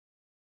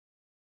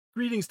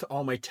Greetings to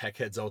all my tech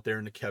heads out there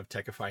in the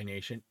KevTechify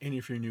Nation, and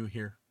if you're new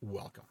here,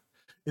 welcome.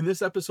 In this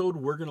episode,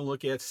 we're going to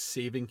look at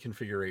saving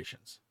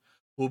configurations.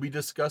 We'll be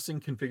discussing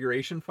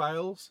configuration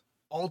files,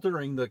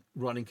 altering the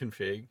running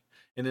config,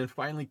 and then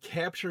finally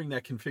capturing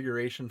that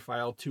configuration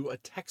file to a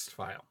text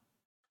file.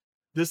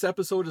 This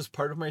episode is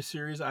part of my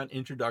series on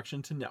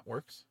Introduction to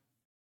Networks.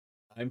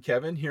 I'm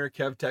Kevin here at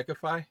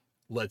KevTechify.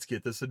 Let's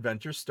get this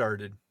adventure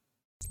started.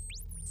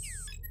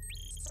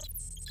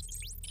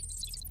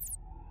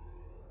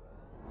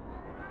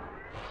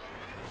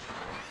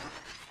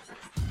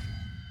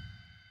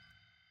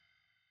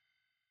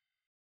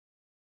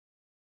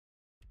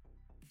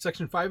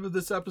 Section 5 of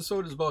this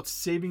episode is about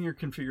saving your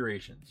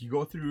configurations. You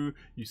go through,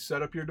 you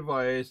set up your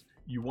device,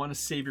 you want to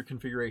save your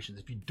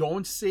configurations. If you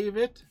don't save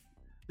it,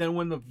 then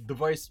when the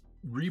device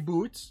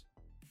reboots,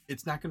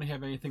 it's not going to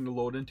have anything to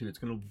load into. It's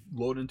going to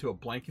load into a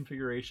blank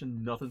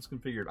configuration. Nothing's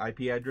configured.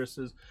 IP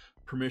addresses,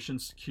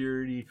 permissions,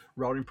 security,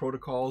 routing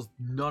protocols,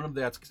 none of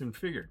that's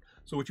configured.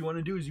 So what you want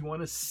to do is you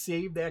want to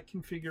save that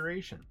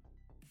configuration.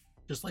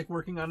 Just like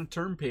working on a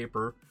term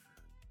paper,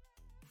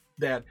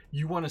 that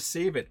you want to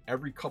save it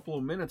every couple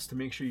of minutes to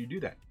make sure you do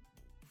that.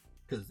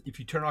 Because if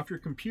you turn off your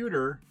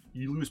computer,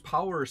 you lose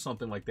power or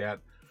something like that,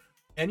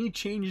 any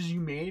changes you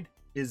made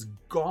is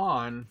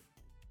gone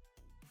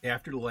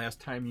after the last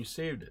time you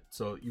saved it.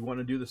 So you want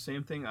to do the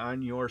same thing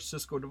on your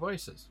Cisco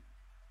devices.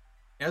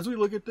 As we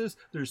look at this,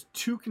 there's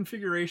two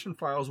configuration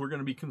files we're going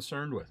to be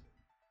concerned with.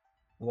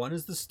 One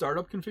is the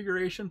startup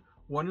configuration,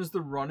 one is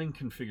the running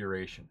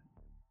configuration.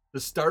 The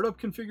startup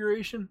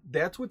configuration,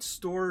 that's what's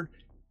stored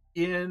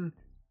in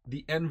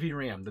the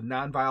NVRAM, the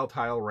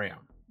non-volatile RAM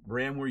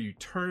where you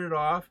turn it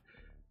off,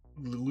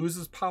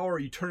 loses power,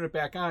 you turn it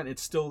back on,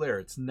 it's still there.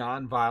 It's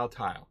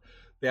non-volatile.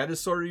 That is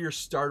sort of your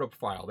startup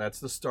file.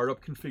 That's the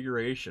startup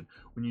configuration.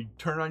 When you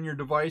turn on your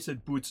device,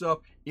 it boots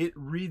up, it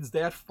reads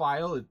that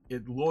file,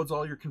 it loads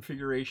all your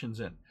configurations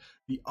in.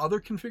 The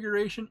other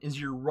configuration is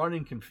your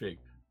running config.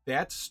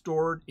 That's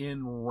stored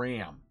in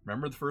RAM.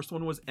 Remember the first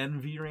one was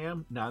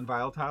NVRAM,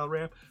 non-volatile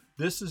RAM?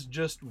 This is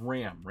just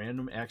RAM,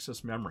 random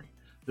access memory.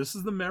 This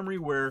is the memory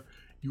where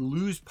you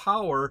lose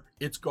power,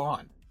 it's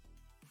gone.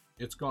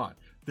 It's gone.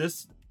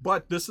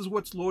 But this is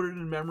what's loaded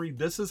in memory.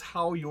 This is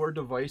how your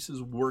device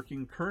is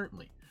working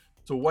currently.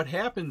 So what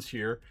happens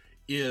here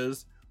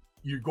is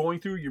you're going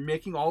through, you're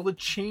making all the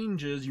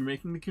changes, you're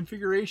making the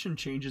configuration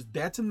changes.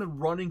 That's in the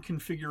running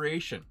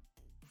configuration.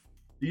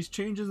 These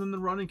changes in the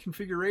running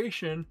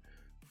configuration,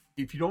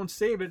 if you don't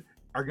save it,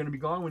 are going to be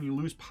gone when you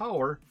lose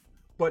power.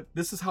 But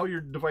this is how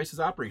your device is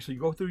operating. So you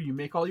go through, you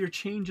make all your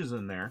changes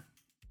in there.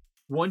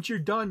 Once you're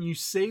done, you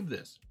save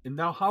this. And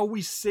now how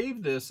we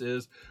save this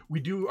is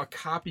we do a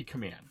copy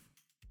command.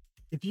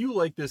 If you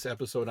like this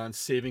episode on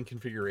saving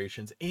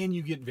configurations and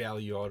you get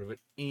value out of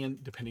it,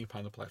 and depending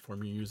upon the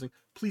platform you're using,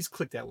 please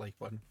click that like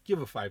button,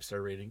 give a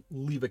 5-star rating,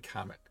 leave a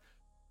comment.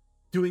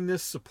 Doing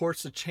this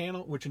supports the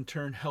channel, which in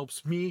turn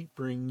helps me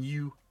bring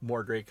you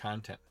more great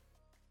content.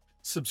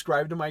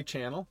 Subscribe to my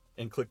channel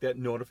and click that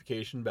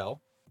notification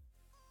bell.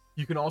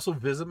 You can also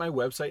visit my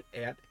website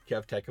at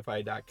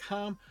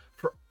KevTechify.com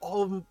for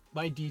all of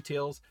my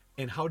details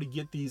and how to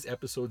get these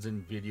episodes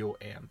in video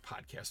and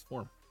podcast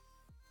form.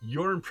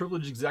 You're in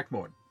privileged exec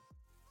mode,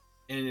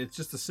 and it's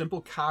just a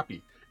simple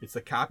copy. It's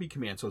the copy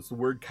command. So it's the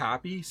word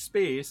copy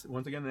space.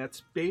 Once again, that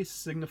space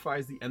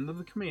signifies the end of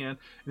the command,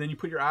 and then you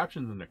put your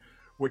options in there.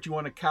 What you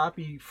want to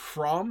copy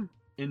from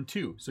and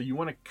to. So you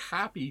want to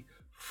copy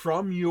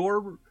from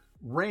your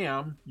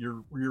RAM,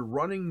 your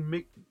running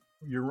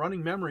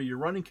memory, your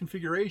running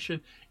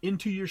configuration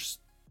into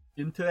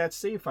that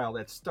save file,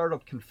 that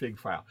startup config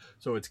file.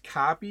 So it's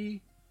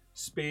copy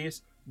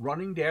space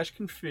running dash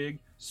config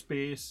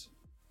space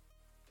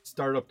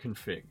startup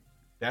config.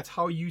 That's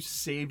how you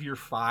save your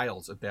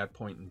files at that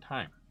point in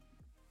time.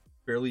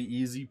 Fairly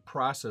easy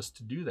process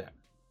to do that.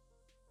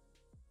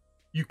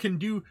 You can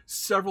do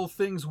several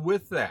things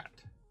with that.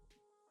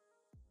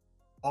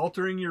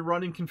 Altering your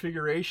running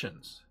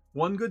configurations.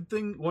 One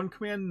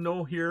command to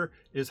know here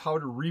is how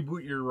to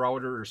reboot your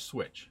router or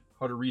switch,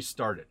 how to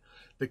restart it.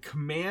 The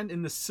command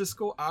in the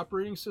Cisco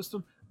operating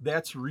system,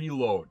 that's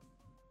reload.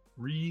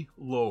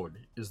 Reload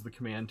is the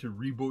command to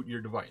reboot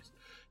your device.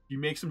 You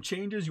make some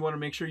changes, you want to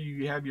make sure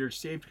you have your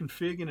saved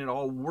config and it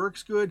all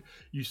works good.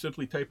 You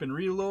simply type in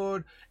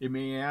reload. It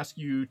may ask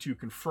you to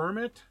confirm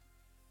it.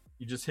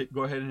 You just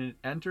go ahead and hit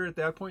enter at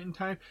that point in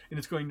time, and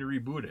it's going to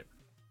reboot it.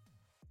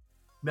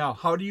 Now,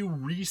 how do you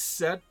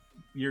reset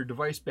your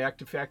device back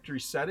to factory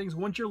settings?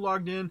 Once you're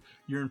logged in,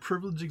 you're in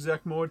privileged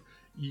exec mode,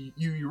 you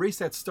erase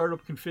that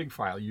startup config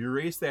file. You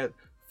erase that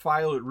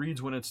file it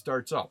reads when it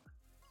starts up.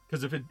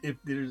 Because if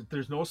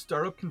there's no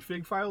startup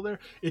config file there,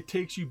 it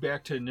takes you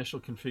back to initial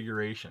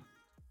configuration.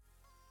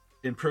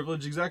 In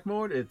privileged exec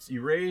mode, it's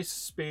erase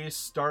space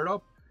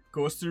startup,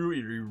 goes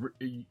through,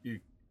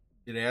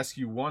 it asks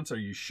you once, are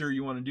you sure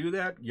you want to do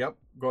that? Yep,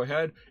 go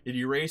ahead. It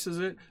erases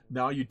it.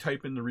 Now you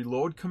type in the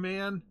reload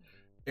command,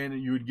 and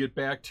you would get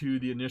back to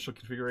the initial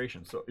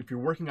configuration. So if you're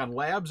working on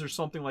labs or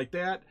something like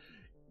that,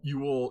 You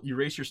will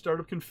erase your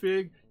startup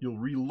config, you'll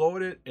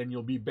reload it, and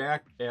you'll be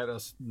back at a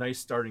nice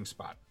starting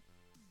spot.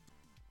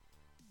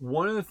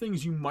 One of the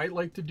things you might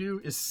like to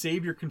do is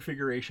save your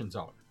configurations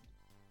out.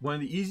 One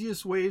of the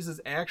easiest ways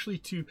is actually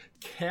to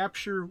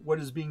capture what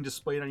is being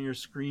displayed on your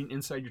screen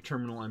inside your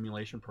terminal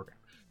emulation program.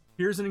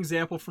 Here's an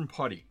example from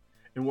PuTTY.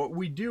 And what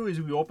we do is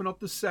we open up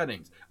the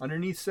settings.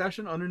 Underneath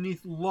session,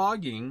 underneath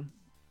logging,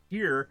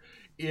 here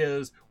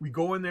is we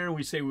go in there and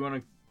we say we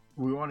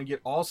want to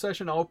get all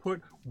session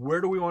output.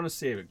 Where do we want to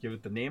save it? Give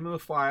it the name of the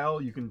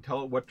file. You can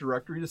tell it what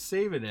directory to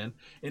save it in.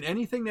 And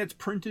anything that's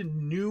printed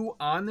new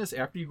on this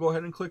after you go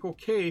ahead and click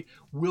OK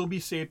will be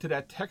saved to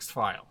that text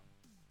file.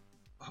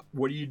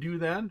 What do you do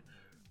then?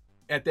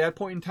 At that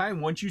point in time,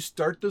 once you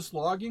start this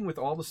logging with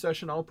all the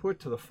session output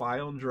to the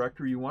file and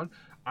directory you want,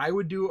 I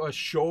would do a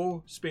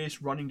show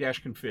space running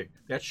dash config.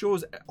 That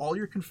shows all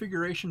your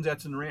configurations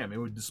that's in RAM. It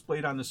would display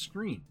it on the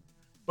screen.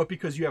 But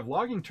because you have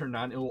logging turned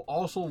on, it will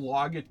also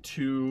log it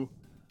to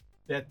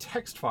that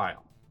text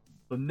file.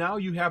 So now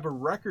you have a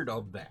record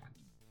of that.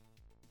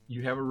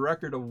 You have a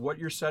record of what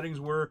your settings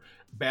were,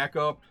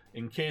 backup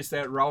in case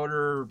that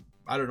router,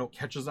 I don't know,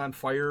 catches on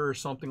fire or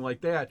something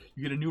like that.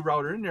 You get a new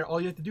router in there. All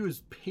you have to do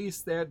is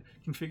paste that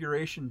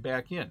configuration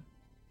back in.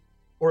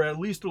 Or at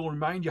least it'll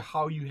remind you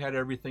how you had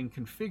everything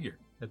configured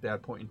at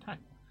that point in time.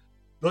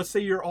 Let's say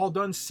you're all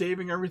done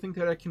saving everything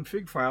to that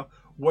config file.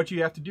 What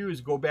you have to do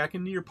is go back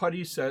into your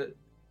PuTTY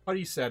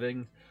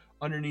setting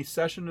underneath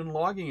session and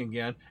logging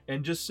again,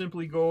 and just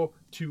simply go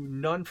to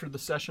none for the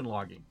session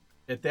logging.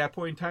 At that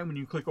point in time, when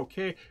you click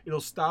OK, it'll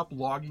stop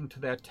logging to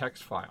that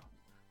text file.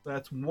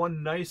 That's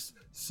one nice,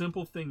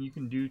 simple thing you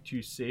can do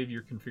to save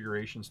your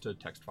configurations to a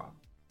text file.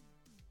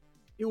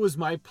 It was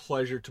my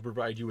pleasure to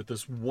provide you with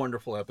this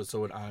wonderful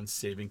episode on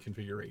saving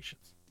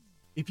configurations.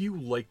 If you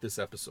like this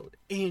episode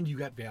and you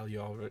got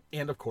value out of it,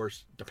 and of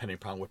course, depending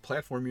upon what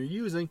platform you're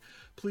using,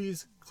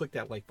 please click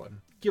that like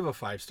button, give a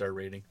 5-star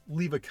rating,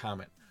 leave a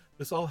comment.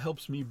 This all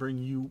helps me bring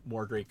you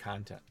more great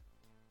content.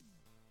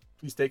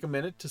 Please take a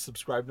minute to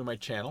subscribe to my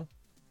channel.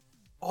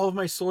 All of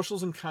my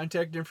socials and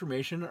contact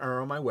information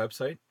are on my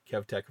website,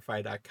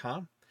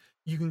 KevTechify.com.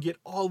 You can get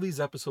all these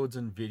episodes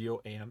in video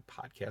and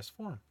podcast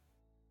form.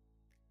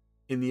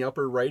 In the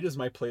upper right is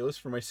my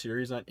playlist for my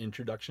series on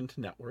Introduction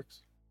to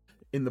Networks.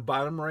 In the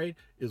bottom right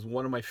is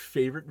one of my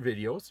favorite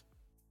videos.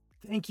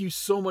 Thank you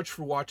so much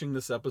for watching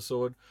this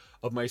episode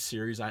of my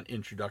series on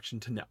Introduction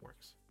to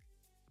Networks.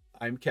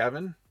 I'm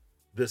Kevin.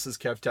 This is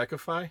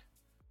KevTechify.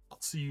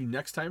 I'll see you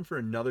next time for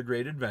another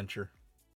great adventure.